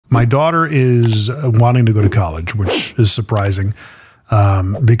My daughter is wanting to go to college, which is surprising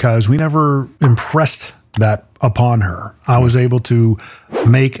because we never impressed that upon her. I was able to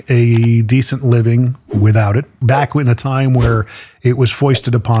make a decent living without it. Back in a time where it was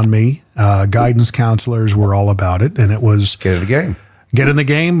foisted upon me, guidance counselors were all about it, and it was Get in the game. get in the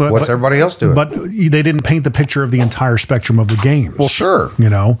game. But What's everybody else doing? But they didn't paint the picture of the entire spectrum of the games. Well, sure. You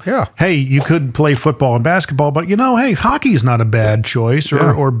know, Yeah. Hey, you could play football and basketball, but hey, hockey's not a bad choice,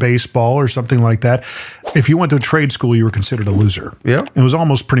 or baseball or something like that. If you went to a trade school, you were considered a loser. Yeah. It was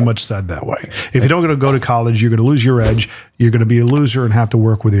almost pretty much said that way. If you don't go to college, you're going to lose your edge. You're going to be a loser and have to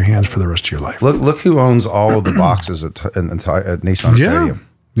work with your hands for the rest of your life. Look who owns all of the boxes at Nissan Stadium.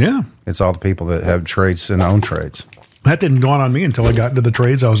 Yeah. It's all the people that have trades and own trades. That didn't dawn on me until I got into the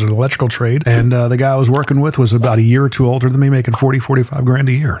trades. I was in an electrical trade, and the guy I was working with was about a year or two older than me, making 40, 45 grand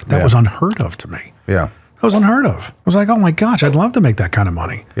a year. That was unheard of to me. Yeah. That was unheard of. I was like, oh my gosh, I'd love to make that kind of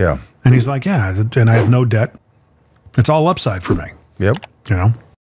money. Yeah. And he's like, yeah, and I have no debt. It's all upside for me. Yep. You know?